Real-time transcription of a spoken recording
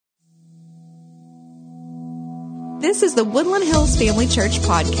This is the Woodland Hills Family Church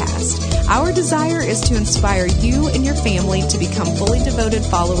podcast. Our desire is to inspire you and your family to become fully devoted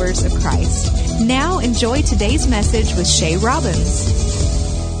followers of Christ. Now enjoy today's message with Shay Robbins.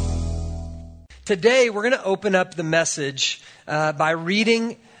 Today we're going to open up the message by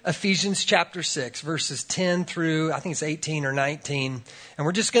reading Ephesians chapter 6, verses 10 through, I think it's 18 or 19. And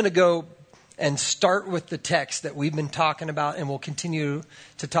we're just going to go and start with the text that we've been talking about and we'll continue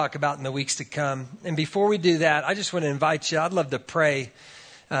to talk about in the weeks to come. And before we do that, I just want to invite you, I'd love to pray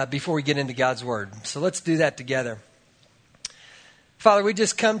before we get into God's Word. So let's do that together. Father, we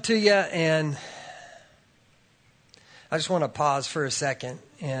just come to you and I just want to pause for a second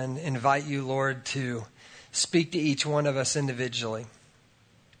and invite you, Lord, to speak to each one of us individually.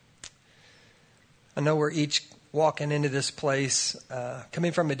 I know we're each walking into this place,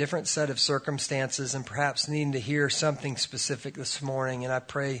 coming from a different set of circumstances and perhaps needing to hear something specific this morning. And I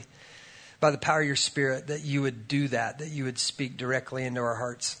pray by the power of your Spirit that you would do that you would speak directly into our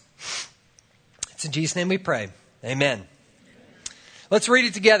hearts. It's in Jesus' name we pray. Amen. Let's read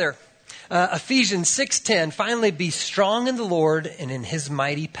it together. Ephesians 6:10, finally be strong in the Lord and in his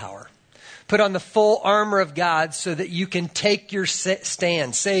mighty power. Put on the full armor of God so that you can take your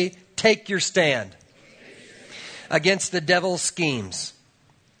stand. Say, take your stand against the devil's schemes.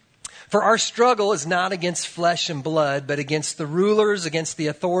 For our struggle is not against flesh and blood, but against the rulers, against the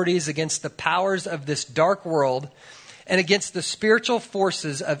authorities, against the powers of this dark world, and against the spiritual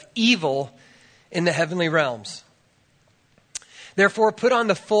forces of evil in the heavenly realms. Therefore, put on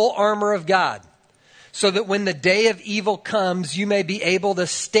the full armor of God, so that when the day of evil comes, you may be able to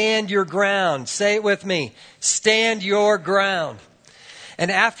stand your ground. Say it with me. Stand your ground. And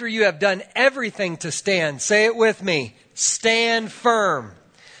after you have done everything to stand, say it with me, stand firm.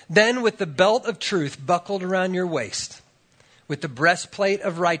 Then with the belt of truth buckled around your waist, with the breastplate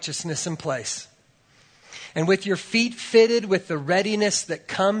of righteousness in place, and with your feet fitted with the readiness that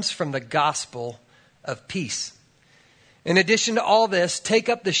comes from the gospel of peace. In addition to all this, take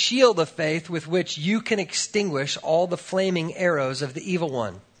up the shield of faith with which you can extinguish all the flaming arrows of the evil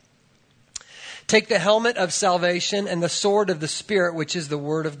one. Take the helmet of salvation and the sword of the Spirit, which is the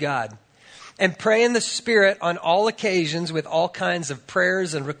Word of God. And pray in the Spirit on all occasions with all kinds of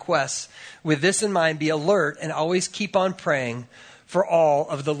prayers and requests. With this in mind, be alert and always keep on praying for all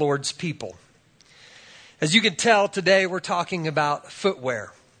of the Lord's people. As you can tell, today we're talking about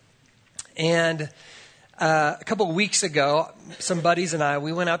footwear. And a couple of weeks ago, some buddies and I,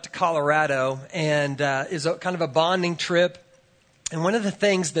 we went out to Colorado and is kind of a bonding trip. And one of the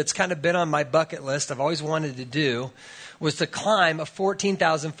things that's kind of been on my bucket list, I've always wanted to do, was to climb a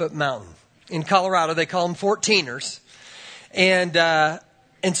 14,000-foot mountain. In Colorado, they call them 14ers.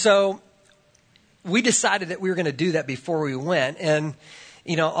 And so we decided that we were going to do that before we went. And,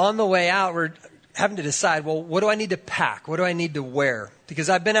 you know, on the way out, we're having to decide, well, what do I need to pack? What do I need to wear? Because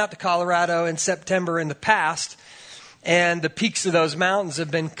I've been out to Colorado in September in the past, and the peaks of those mountains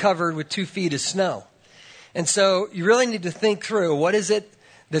have been covered with 2 feet of snow. And so you really need to think through, what is it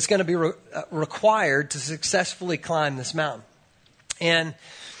that's going to be required to successfully climb this mountain? And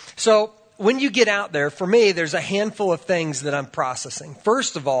so when you get out there, for me, there's a handful of things that I'm processing.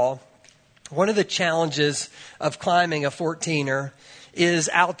 First of all, one of the challenges of climbing a 14er is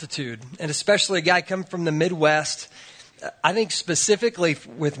altitude. And especially a guy coming from the Midwest, I think specifically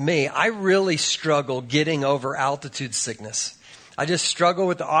with me, I really struggle getting over altitude sickness. I just struggle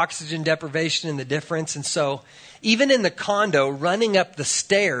with the oxygen deprivation and the difference. And so even in the condo, running up the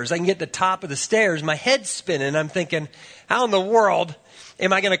stairs, I can get to the top of the stairs, my head's spinning. I'm thinking, how in the world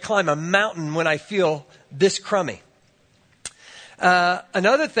am I going to climb a mountain when I feel this crummy?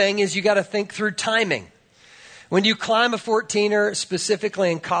 Another thing is you got to think through timing. When you climb a 14er,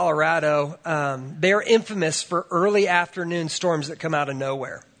 specifically in Colorado, they are infamous for early afternoon storms that come out of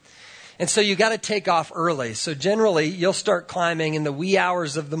nowhere. And so you got to take off early. So generally, you'll start climbing in the wee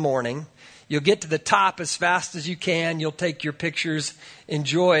hours of the morning. You'll get to the top as fast as you can. You'll take your pictures,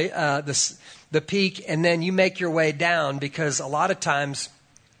 enjoy the peak, and then you make your way down because a lot of times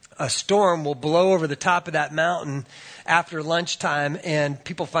a storm will blow over the top of that mountain after lunchtime, and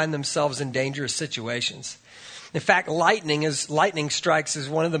people find themselves in dangerous situations. In fact, lightning strikes is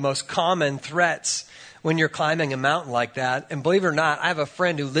one of the most common threats when you're climbing a mountain like that. And believe it or not, I have a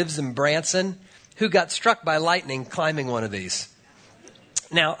friend who lives in Branson who got struck by lightning climbing one of these.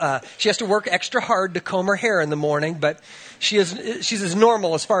 Now, she has to work extra hard to comb her hair in the morning, but she's as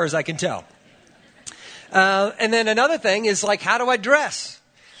normal as far as I can tell. And then another thing is like, how do I dress?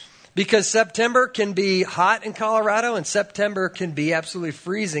 Because September can be hot in Colorado and September can be absolutely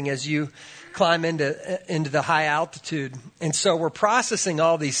freezing as you climb into the high altitude. And so we're processing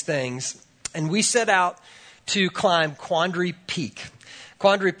all these things. And we set out to climb Quandary Peak.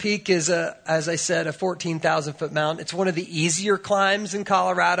 Quandary Peak is, as I said, a 14,000-foot mountain. It's one of the easier climbs in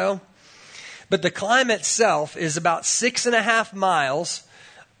Colorado. But the climb itself is about 6.5 miles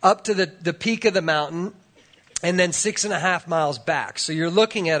up to the peak of the mountain and then 6.5 miles back. So you're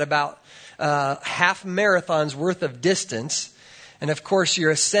looking at about half marathon's worth of distance. And of course,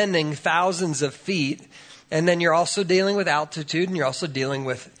 you're ascending thousands of feet. And then you're also dealing with altitude, and you're also dealing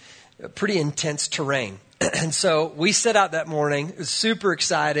with pretty intense terrain. And so we set out that morning. It was super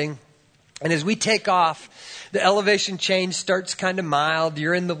exciting. And as we take off, the elevation change starts kind of mild.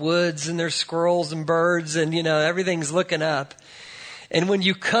 You're in the woods, and there's squirrels and birds, and, everything's looking up. And when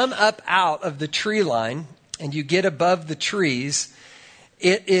you come up out of the tree line and you get above the trees,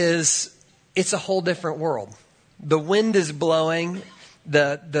 it's a whole different world. The wind is blowing.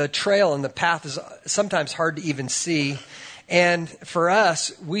 The trail and the path is sometimes hard to even see. And for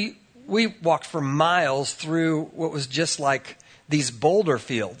us, we walked for miles through what was just like these boulder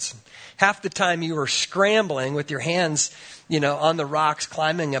fields. Half the time you were scrambling with your hands, on the rocks,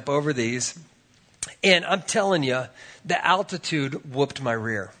 climbing up over these. And I'm telling you, the altitude whooped my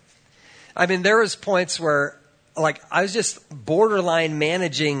rear. I mean, there was points where, I was just borderline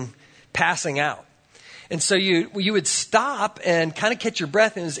managing passing out. And so you would stop and kind of catch your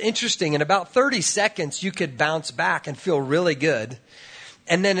breath. And it was interesting. In about 30 seconds, you could bounce back and feel really good.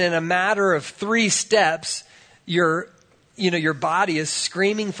 And then in a matter of 3 steps, your body is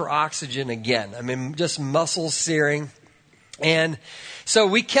screaming for oxygen again. I mean, just muscles searing. And so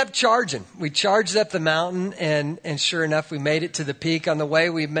we kept charging. We charged up the mountain, and sure enough, we made it to the peak. On the way,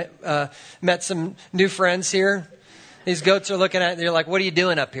 we met some new friends here. These goats are looking at it. They're like, "What are you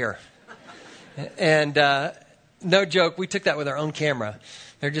doing up here?" And no joke, we took that with our own camera.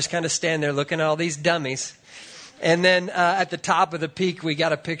 They're just kind of standing there looking at all these dummies. And then at the top of the peak, we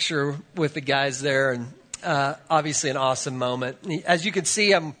got a picture with the guys there, and obviously an awesome moment. As you can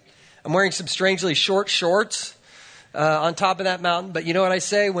see, I'm wearing some strangely short shorts on top of that mountain. But you know what I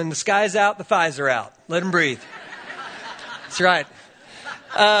say? When the sky's out, the thighs are out. Let them breathe. That's right.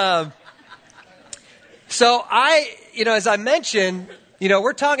 So as I mentioned,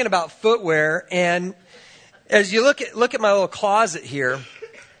 we're talking about footwear, and as you look at my little closet here,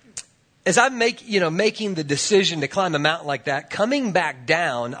 as I'm making the decision to climb a mountain like that, coming back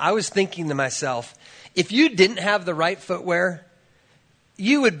down, I was thinking to myself, if you didn't have the right footwear,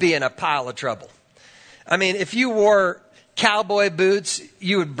 you would be in a pile of trouble. I mean, if you wore cowboy boots,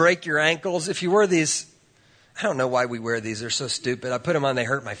 you would break your ankles. If you wore these, I don't know why we wear these. They're so stupid. I put them on, they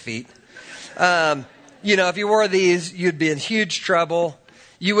hurt my feet. If you wore these, you'd be in huge trouble.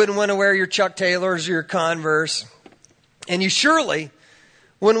 You wouldn't want to wear your Chuck Taylors or your Converse. And you surely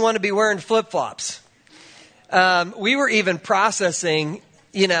wouldn't want to be wearing flip-flops. We were even processing,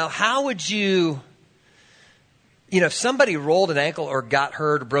 how would you, if somebody rolled an ankle or got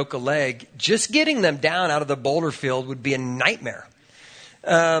hurt or broke a leg, just getting them down out of the boulder field would be a nightmare.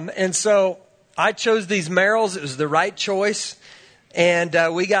 And so I chose these Merrells. It was the right choice. And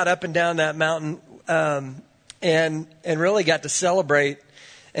we got up and down that mountain and really got to celebrate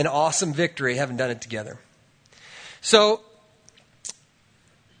an awesome victory, having done it together. So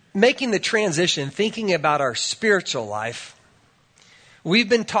making the transition, thinking about our spiritual life, we've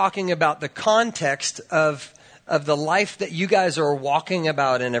been talking about the context of the life that you guys are walking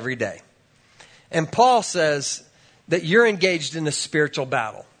about in every day. And Paul says that you're engaged in a spiritual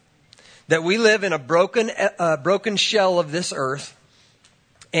battle, that we live in a broken shell of this earth,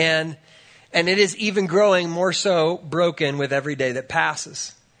 and it is even growing more so broken with every day that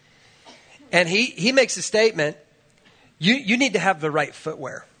passes. And he makes a statement, you need to have the right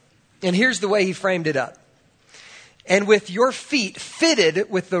footwear. And here's the way he framed it up. And with your feet fitted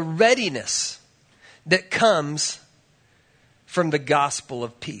with the readiness that comes from the gospel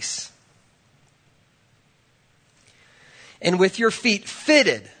of peace. And with your feet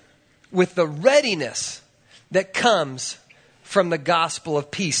fitted with the readiness that comes from the gospel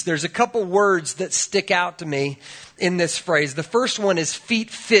of peace. There's a couple words that stick out to me in this phrase. The first one is feet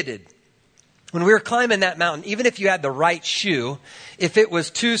fitted. When we were climbing that mountain, even if you had the right shoe, if it was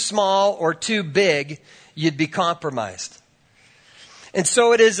too small or too big, you'd be compromised. And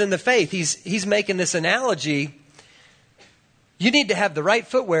so it is in the faith. He's making this analogy. You need to have the right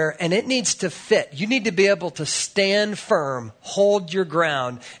footwear, and it needs to fit. You need to be able to stand firm, hold your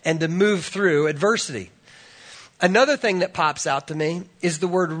ground, and to move through adversity. Another thing that pops out to me is the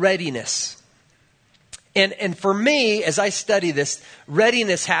word readiness. And for me, as I study this,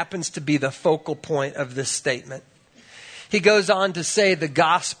 readiness happens to be the focal point of this statement. He goes on to say the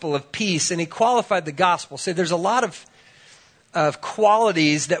gospel of peace, and he qualified the gospel. So there's a lot of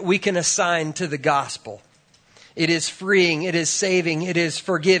qualities that we can assign to the gospel. It is freeing, it is saving, it is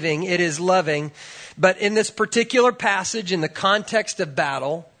forgiving, it is loving. But in this particular passage, in the context of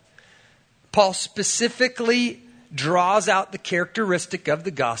battle, Paul specifically draws out the characteristic of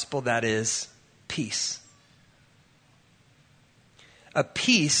the gospel, that is peace. A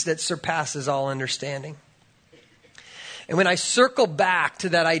peace that surpasses all understanding. And when I circle back to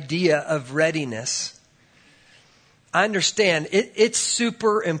that idea of readiness, I understand it's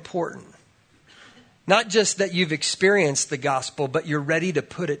super important. Not just that you've experienced the gospel, but you're ready to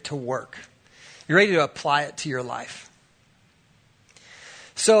put it to work. You're ready to apply it to your life.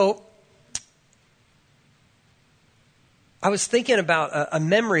 So, I was thinking about a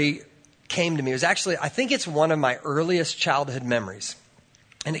memory came to me. It was actually, I think it's one of my earliest childhood memories.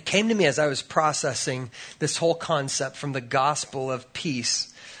 And it came to me as I was processing this whole concept from the gospel of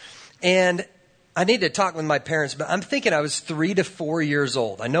peace. And I need to talk with my parents, but I'm thinking I was 3 to 4 years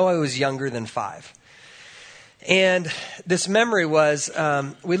old. I know I was younger than 5. And this memory was,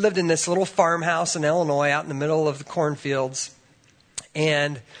 we lived in this little farmhouse in Illinois out in the middle of the cornfields.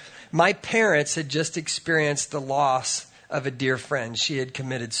 And my parents had just experienced the loss of a dear friend. She had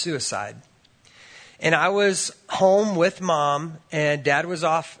committed suicide. And I was home with Mom, and Dad was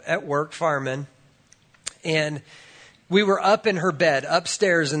off at work farming. And we were up in her bed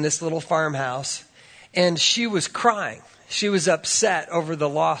upstairs in this little farmhouse, and she was crying. She was upset over the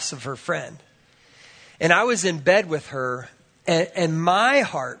loss of her friend. And I was in bed with her, and my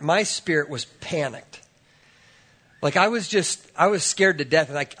heart, my spirit was panicked. Like I was scared to death.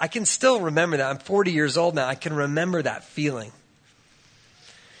 And I can still remember that. I'm 40 years old now. I can remember that feeling.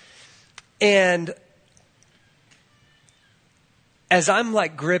 And as I'm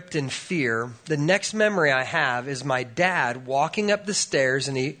like gripped in fear, the next memory I have is my dad walking up the stairs,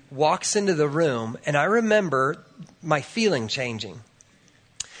 and he walks into the room, and I remember my feeling changing.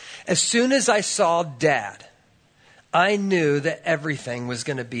 As soon as I saw Dad, I knew that everything was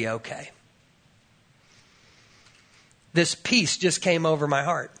going to be okay. This peace just came over my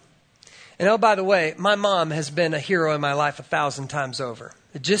heart. And oh, by the way, my mom has been a hero in my life 1,000 times over.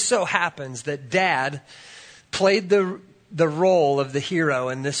 It just so happens that Dad played the role of the hero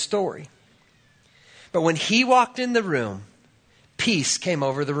in this story. But when he walked in the room, peace came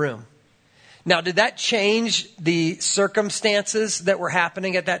over the room. Now, did that change the circumstances that were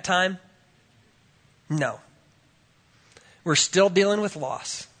happening at that time? No. We're still dealing with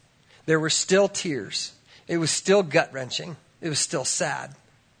loss. There were still tears. It was still gut-wrenching. It was still sad.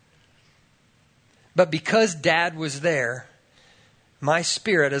 But because Dad was there, my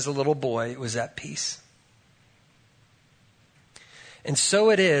spirit as a little boy was at peace. And so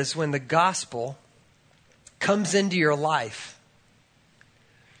it is when the gospel comes into your life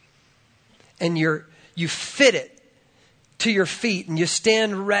and you fit it to your feet and you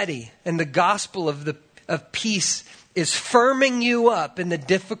stand ready, and the gospel of peace is firming you up in the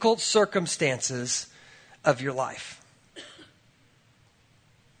difficult circumstances of your life.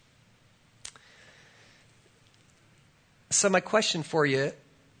 So my question for you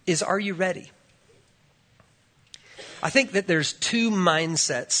is, are you ready? I think that there's 2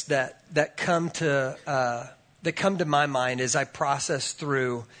 mindsets that come to my mind as I process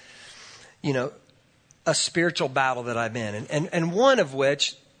through, a spiritual battle that I'm in, and one of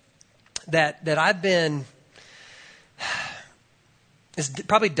which that I've been has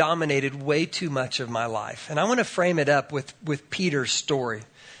probably dominated way too much of my life, and I want to frame it up with Peter's story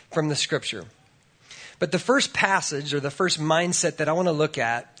from the Scripture. But the first passage or the first mindset that I want to look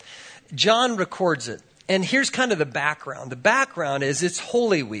at, John records it. And here's kind of the background. The background is it's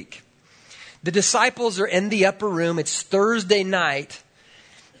Holy Week. The disciples are in the upper room. It's Thursday night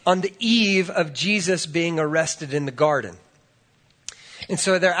on the eve of Jesus being arrested in the garden. And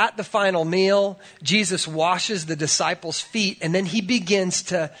so they're at the final meal. Jesus washes the disciples' feet, and then he begins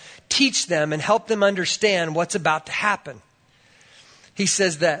to teach them and help them understand what's about to happen. He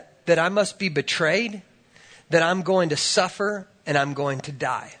says that I must be betrayed, that I'm going to suffer, and I'm going to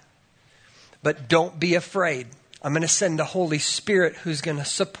die. But don't be afraid. I'm going to send the Holy Spirit who's going to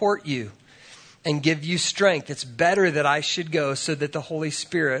support you and give you strength. It's better that I should go so that the Holy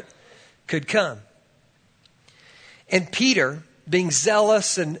Spirit could come. And Peter, being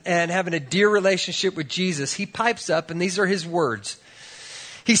zealous and having a dear relationship with Jesus, he pipes up, and these are his words.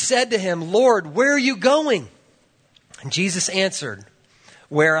 He said to him, "Lord, where are you going?" And Jesus answered,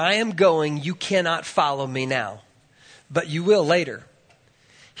 "Where I am going, you cannot follow me now, but you will later."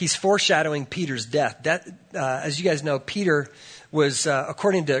 He's foreshadowing Peter's death. As you guys know, Peter was,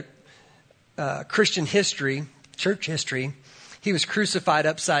 according to Christian history, church history, he was crucified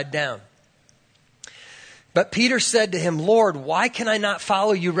upside down. But Peter said to him, Lord, why can I not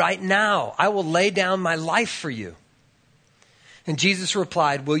follow you right now? I will lay down my life for you. And Jesus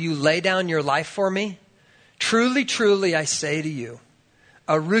replied, will you lay down your life for me? Truly, truly, I say to you,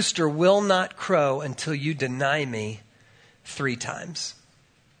 a rooster will not crow until you deny me 3 times.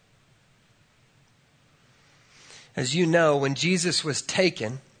 As you know, when Jesus was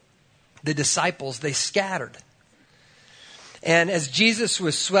taken, the disciples, they scattered. And as Jesus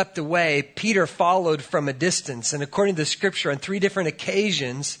was swept away, Peter followed from a distance. And according to the scripture, on 3 different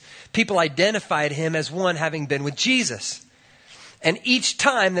occasions, people identified him as one having been with Jesus. And each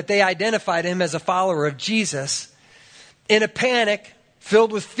time that they identified him as a follower of Jesus, in a panic,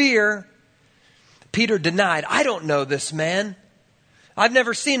 filled with fear, Peter denied, I don't know this man. I've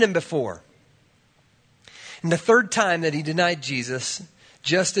never seen him before. And the 3rd time that he denied Jesus,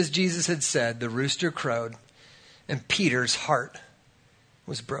 just as Jesus had said, the rooster crowed. And Peter's heart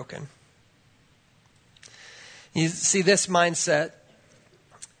was broken. You see, this mindset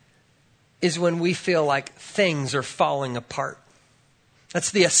is when we feel like things are falling apart.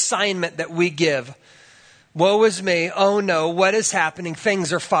 That's the assignment that we give. Woe is me. Oh no, what is happening?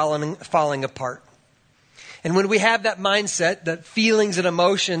 Things are falling apart. And when we have that mindset, the feelings and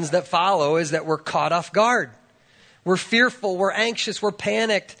emotions that follow is that we're caught off guard. We're fearful, we're anxious, we're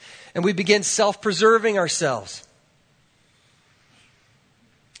panicked, and we begin self-preserving ourselves.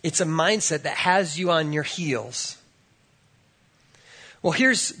 It's a mindset that has you on your heels. Well,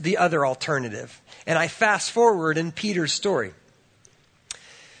 here's the other alternative. And I fast forward in Peter's story.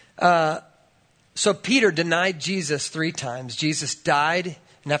 So Peter denied Jesus 3 times. Jesus died,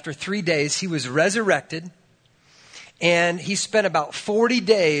 and after 3 days, he was resurrected. And he spent about 40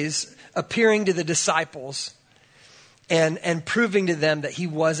 days appearing to the disciples and proving to them that he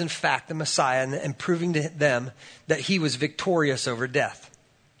was in fact the Messiah, and proving to them that he was victorious over death.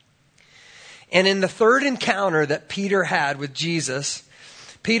 And in the 3rd encounter that Peter had with Jesus,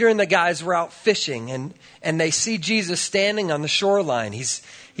 Peter and the guys were out fishing, and they see Jesus standing on the shoreline.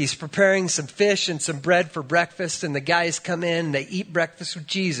 He's preparing some fish and some bread for breakfast, and the guys come in and they eat breakfast with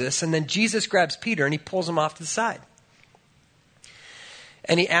Jesus, and then Jesus grabs Peter and he pulls him off to the side.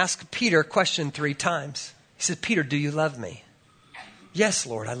 And he asks Peter a question 3 times. He said, Peter, do you love me? Yes,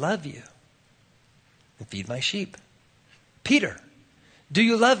 Lord, I love you. And feed my sheep. Peter, do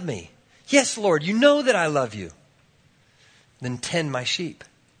you love me? Yes, Lord, you know that I love you. Then tend my sheep.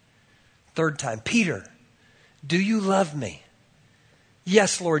 3rd time, Peter, do you love me?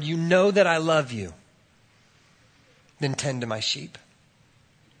 Yes, Lord, you know that I love you. Then tend to my sheep.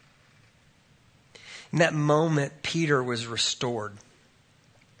 In that moment, Peter was restored.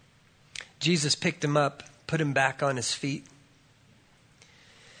 Jesus picked him up, put him back on his feet.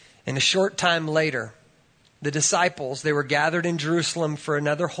 And a short time later, the disciples, they were gathered in Jerusalem for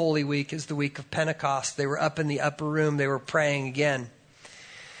another Holy Week, as the week of Pentecost. They were up in the upper room. They were praying again.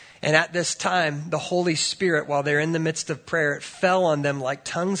 And at this time, the Holy Spirit, while they're in the midst of prayer, it fell on them like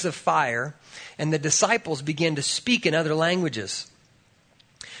tongues of fire. And the disciples began to speak in other languages.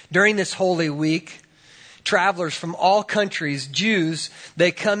 During this Holy Week, travelers from all countries, Jews,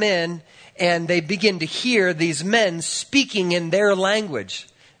 they come in and they begin to hear these men speaking in their language.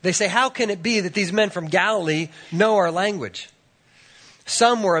 They say, how can it be that these men from Galilee know our language?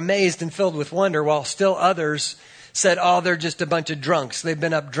 Some were amazed and filled with wonder, while still others said, oh, they're just a bunch of drunks. They've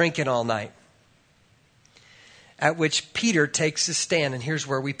been up drinking all night. At which Peter takes his stand, and here's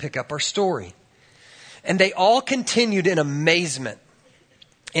where we pick up our story. And they all continued in amazement,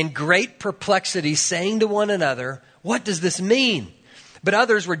 in great perplexity, saying to one another, what does this mean? But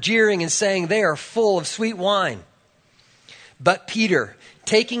others were jeering and saying, they are full of sweet wine. But Peter,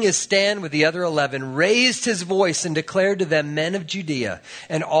 taking his stand with the other 11, raised his voice and declared to them, men of Judea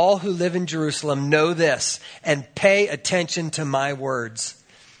and all who live in Jerusalem, know this and pay attention to my words.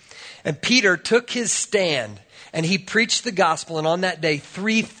 And Peter took his stand and he preached the gospel, and on that day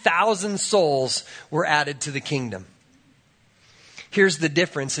 3,000 souls were added to the kingdom. Here's the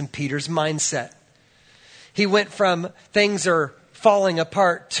difference in Peter's mindset. He went from things are falling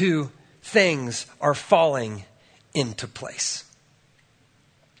apart to things are falling into place.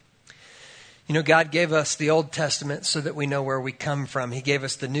 You know, God gave us the Old Testament so that we know where we come from. He gave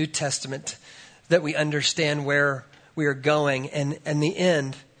us the New Testament that we understand where we are going. And in the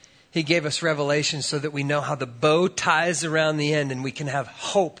end, He gave us Revelation so that we know how the bow ties around the end and we can have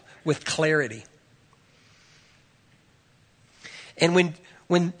hope with clarity. And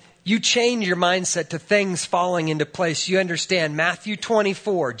when you change your mindset to things falling into place, you understand Matthew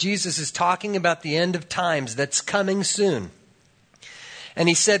 24, Jesus is talking about the end of times that's coming soon. And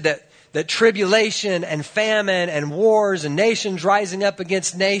He said that that tribulation and famine and wars and nations rising up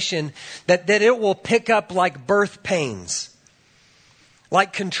against nation, that it will pick up like birth pains,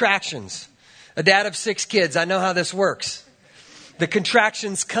 like contractions. A dad of 6 kids, I know how this works. The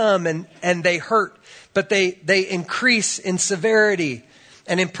contractions come and they hurt, but they increase in severity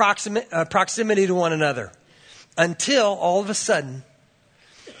and in proximity to one another until all of a sudden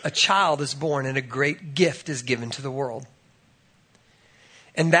a child is born and a great gift is given to the world.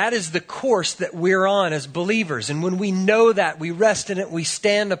 And that is the course that we're on as believers. And when we know that, we rest in it, we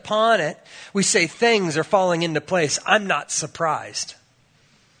stand upon it, we say things are falling into place. I'm not surprised.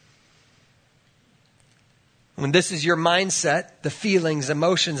 When this is your mindset, the feelings,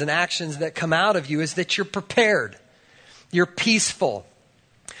 emotions, and actions that come out of you is that you're prepared, you're peaceful,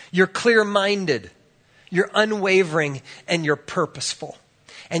 you're clear-minded, you're unwavering, and you're purposeful.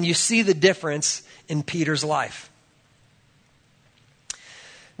 And you see the difference in Peter's life.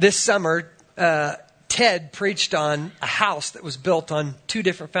 This summer, Ted preached on a house that was built on 2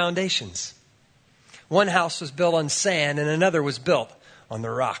 different foundations. One house was built on sand and another was built on the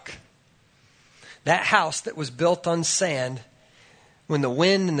rock. That house that was built on sand, when the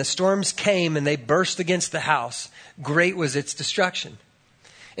wind and the storms came and they burst against the house, great was its destruction.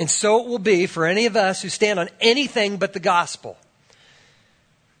 And so it will be for any of us who stand on anything but the gospel.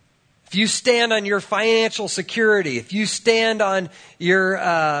 If you stand on your financial security, if you stand on your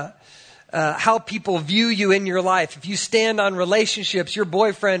how people view you in your life, if you stand on relationships, your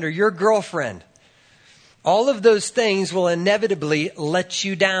boyfriend or your girlfriend, all of those things will inevitably let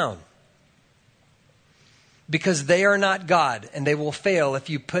you down. Because they are not God, and they will fail if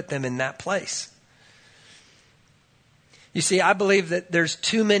you put them in that place. You see, I believe that there's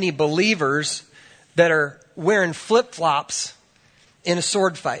too many believers that are wearing flip-flops in a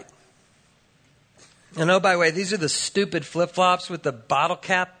sword fight. And oh, by the way, these are the stupid flip-flops with the bottle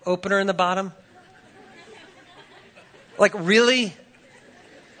cap opener in the bottom. Like, really?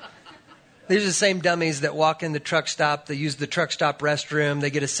 These are the same dummies that walk in the truck stop, they use the truck stop restroom, they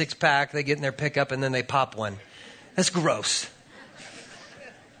get a 6-pack, they get in their pickup, and then they pop one. That's gross.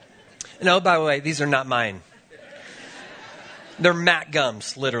 And oh, by the way, these are not mine. They're Matt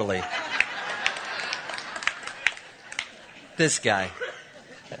Gums, literally. This guy.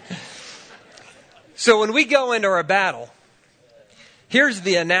 So when we go into our battle, here's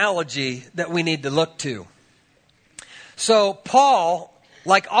the analogy that we need to look to. So Paul,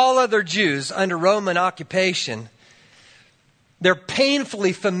 like all other Jews under Roman occupation, they're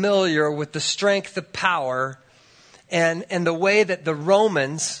painfully familiar with the strength, the power, and the way that the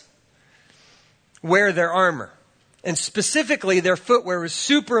Romans wear their armor. And specifically, their footwear is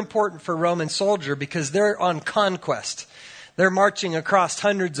super important for a Roman soldier because they're on conquest. They're marching across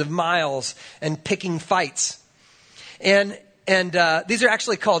hundreds of miles and picking fights. And these are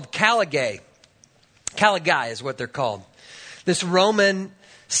actually called caligae. Caligae is what they're called. This Roman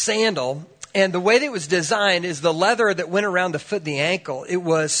sandal. And the way that it was designed is the leather that went around the foot and the ankle. It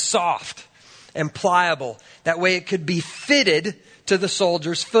was soft and pliable. That way it could be fitted to the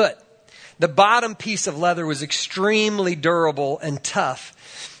soldier's foot. The bottom piece of leather was extremely durable and tough.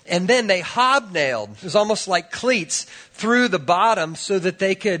 And then they hobnailed, it was almost like cleats, through the bottom so that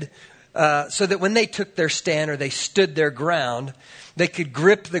they could, so that when they took their stand or they stood their ground, they could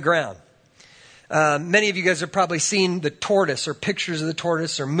grip the ground. Many of you guys have probably seen the tortoise or pictures of the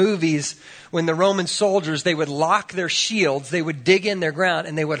tortoise or movies when the Roman soldiers, they would lock their shields, they would dig in their ground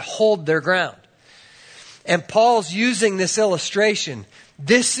and they would hold their ground. And Paul's using this illustration.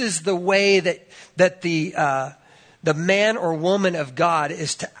 This is the way that the man or woman of God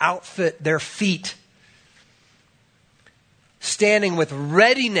is to outfit their feet, standing with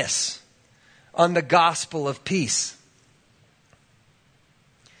readiness on the gospel of peace.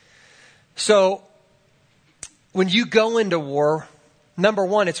 So, when you go into war, number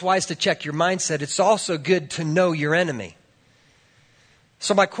one, it's wise to check your mindset. It's also good to know your enemy.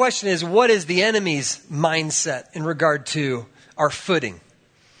 So my question is, what is the enemy's mindset in regard to our footing?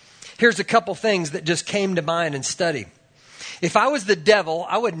 Here's a couple things that just came to mind in study. If I was the devil,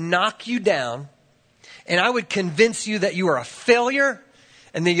 I would knock you down and I would convince you that you are a failure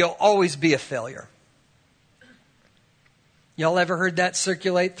and that you'll always be a failure. Y'all ever heard that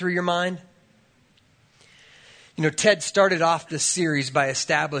circulate through your mind? You know, Ted started off this series by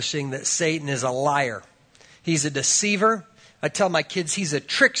establishing that Satan is a liar. He's a deceiver. I tell my kids he's a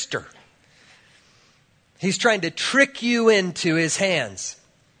trickster. He's trying to trick you into his hands.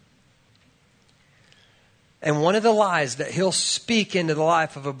 And one of the lies that he'll speak into the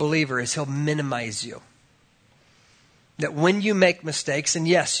life of a believer is he'll minimize you. That when you make mistakes, and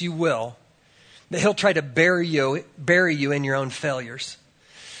yes, you will, that he'll try to bury you in your own failures.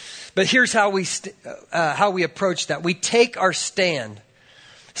 But here's how we approach that. We take our stand.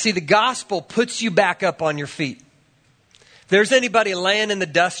 See, the gospel puts you back up on your feet. If there's anybody laying in the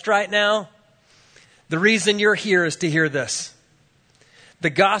dust right now, the reason you're here is to hear this. The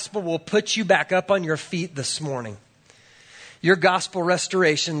gospel will put you back up on your feet this morning. Your gospel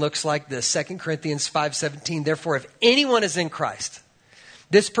restoration looks like this. 2 Corinthians 5:17. Therefore, if anyone is in Christ,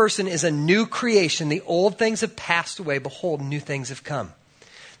 this person is a new creation. The old things have passed away. Behold, new things have come.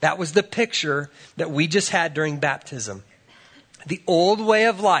 That was the picture that we just had during baptism. The old way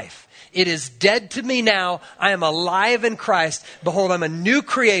of life. It is dead to me now. I am alive in Christ. Behold, I'm a new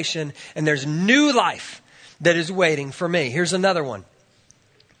creation, and there's new life that is waiting for me. Here's another one.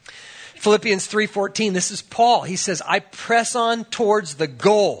 Philippians 3:14, this is Paul. He says, I press on towards the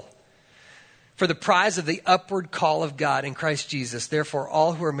goal for the prize of the upward call of God in Christ Jesus. Therefore,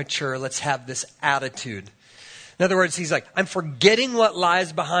 all who are mature, let's have this attitude. In other words, he's like, I'm forgetting what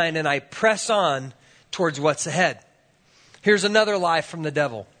lies behind and I press on towards what's ahead. Here's another lie from the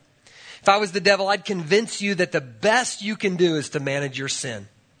devil. If I was the devil, I'd convince you that the best you can do is to manage your sin.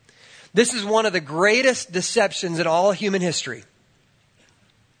 This is one of the greatest deceptions in all human history.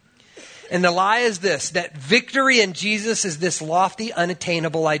 And the lie is this, that victory in Jesus is this lofty,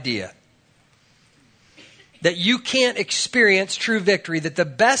 unattainable idea. That you can't experience true victory, that the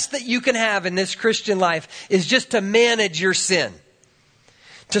best that you can have in this Christian life is just to manage your sin.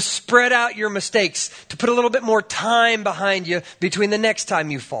 To spread out your mistakes, to put a little bit more time behind you between the next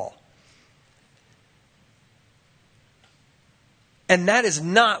time you fall. And that is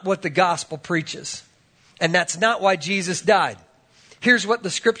not what the gospel preaches. And that's not why Jesus died. Here's what the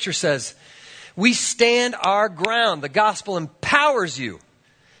scripture says. We stand our ground. The gospel empowers you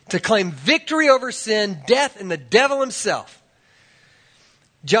to claim victory over sin, death, and the devil himself.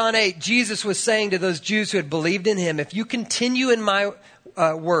 John 8, Jesus was saying to those Jews who had believed in him, if you continue in my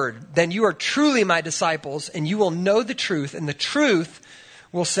word, then you are truly my disciples, and you will know the truth, and the truth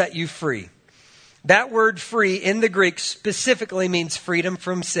will set you free. That word free in the Greek specifically means freedom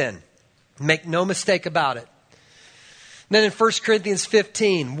from sin. Make no mistake about it. Then in 1 Corinthians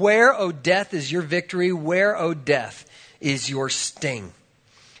 15, where, O death, is your victory? Where, O death, is your sting?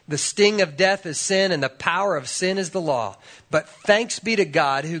 The sting of death is sin, and the power of sin is the law. But thanks be to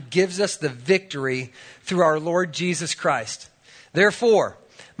God who gives us the victory through our Lord Jesus Christ. Therefore,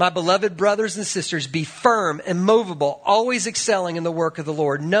 my beloved brothers and sisters, be firm, immovable, always excelling in the work of the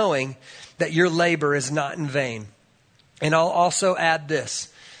Lord, knowing that your labor is not in vain. And I'll also add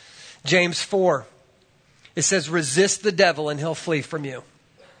this. James 4. It says, resist the devil and he'll flee from you.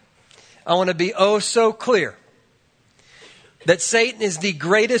 I want to be so clear that Satan is the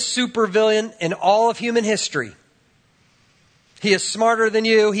greatest supervillain in all of human history. He is smarter than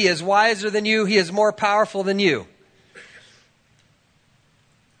you. He is wiser than you. He is more powerful than you.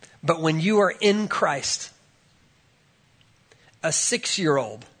 But when you are in Christ, a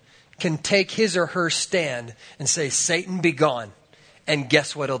 6-year-old can take his or her stand and say, Satan, be gone. And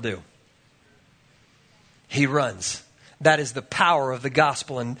guess what he'll do? He runs. That is the power of the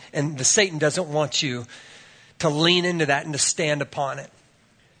gospel. And the Satan doesn't want you to lean into that and to stand upon it.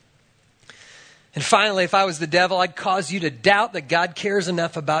 And finally, if I was the devil, I'd cause you to doubt that God cares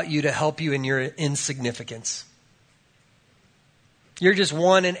enough about you to help you in your insignificance. You're just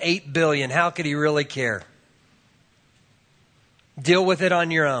 1 in 8 billion. How could he really care? Deal with it on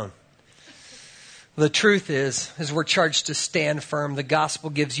your own. The truth is we're charged to stand firm. The gospel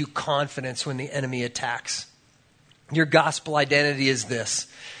gives you confidence when the enemy attacks. Your gospel identity is this.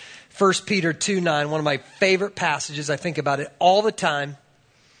 1 Peter 2:9, one of my favorite passages. I think about it all the time.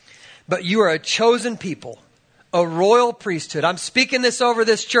 But you are a chosen people, a royal priesthood. I'm speaking this over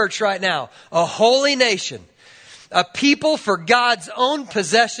this church right now. A holy nation, a people for God's own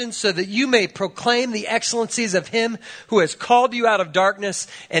possession, so that you may proclaim the excellencies of him who has called you out of darkness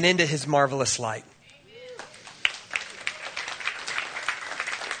and into his marvelous light.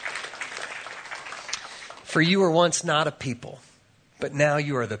 For you were once not a people, but now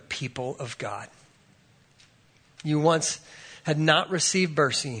you are the people of God. You once had not received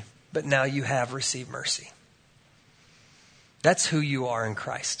mercy, but now you have received mercy. That's who you are in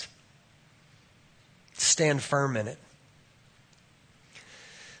Christ. Stand firm in it.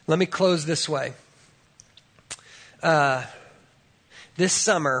 Let me close this way. This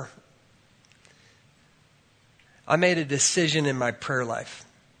summer, I made a decision in my prayer life.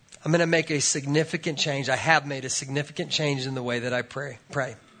 I'm going to make a significant change. I have made a significant change in the way that I pray.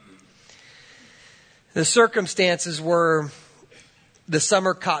 The circumstances were, the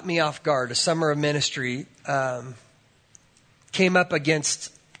summer caught me off guard. A summer of ministry came up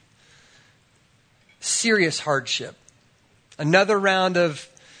against serious hardship. Another round of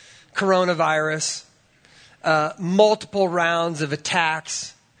coronavirus, multiple rounds of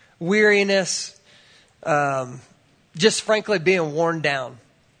attacks, weariness, just frankly being worn down.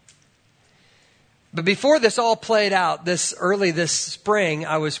 But before this all played out, this spring,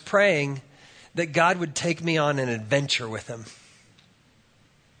 I was praying that God would take me on an adventure with him.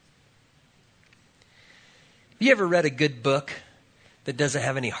 Have you ever read a good book that doesn't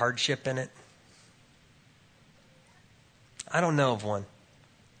have any hardship in it? I don't know of one.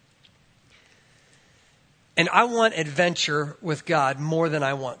 And I want adventure with God more than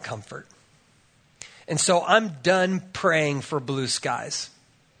I want comfort. And so I'm done praying for blue skies.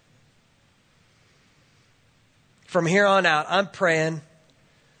 From here on out, I'm praying,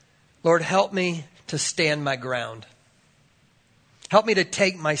 Lord, help me to stand my ground. Help me to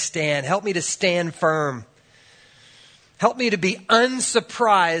take my stand. Help me to stand firm. Help me to be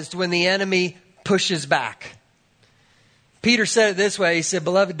unsurprised when the enemy pushes back. Peter said it this way. He said,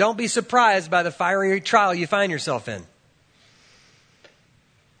 beloved, don't be surprised by the fiery trial you find yourself in.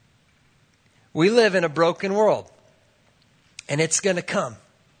 We live in a broken world, and it's going to come.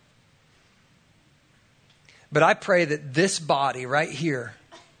 But I pray that this body right here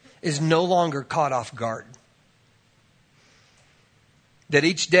is no longer caught off guard. That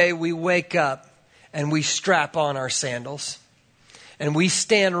each day we wake up and we strap on our sandals and we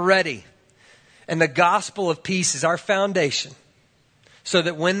stand ready. And the gospel of peace is our foundation. So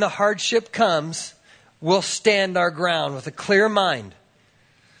that when the hardship comes, we'll stand our ground with a clear mind,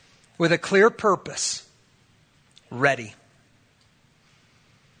 with a clear purpose, ready.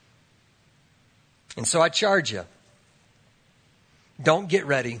 And so I charge you, don't get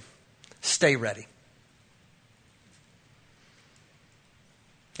ready, stay ready.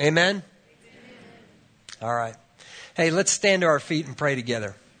 Amen? Amen? All right. Hey, let's stand to our feet and pray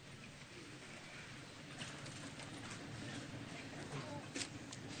together.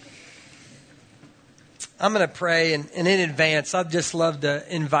 I'm going to pray, and in advance, I'd just love to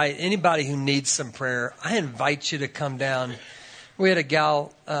invite anybody who needs some prayer. I invite you to come down. We had a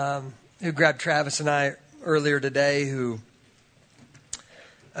gal who grabbed Travis and I earlier today who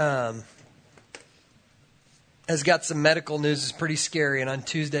has got some medical news. It's pretty scary. And on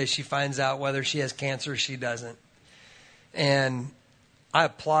Tuesday, she finds out whether she has cancer or she doesn't. And I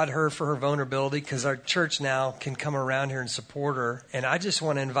applaud her for her vulnerability because our church now can come around here and support her. And I just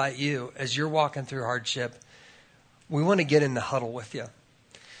want to invite you, as you're walking through hardship, we want to get in the huddle with you.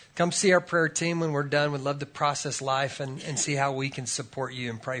 Come see our prayer team when we're done. We'd love to process life and see how we can support you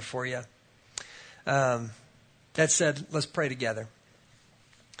and pray for you. That said, let's pray together.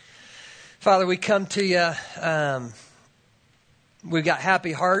 Father, we come to you. We've got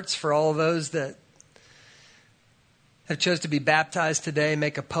happy hearts for all of those that have chose to be baptized today,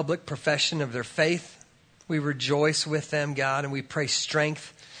 make a public profession of their faith. We rejoice with them, God, and we pray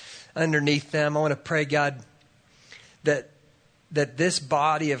strength underneath them. I want to pray, God, that this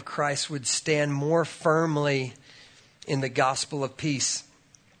body of Christ would stand more firmly in the gospel of peace,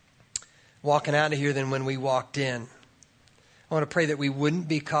 walking out of here than when we walked in. I want to pray that we wouldn't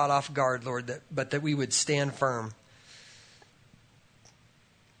be caught off guard, Lord, but that we would stand firm.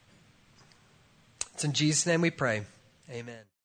 It's in Jesus' name we pray. Amen.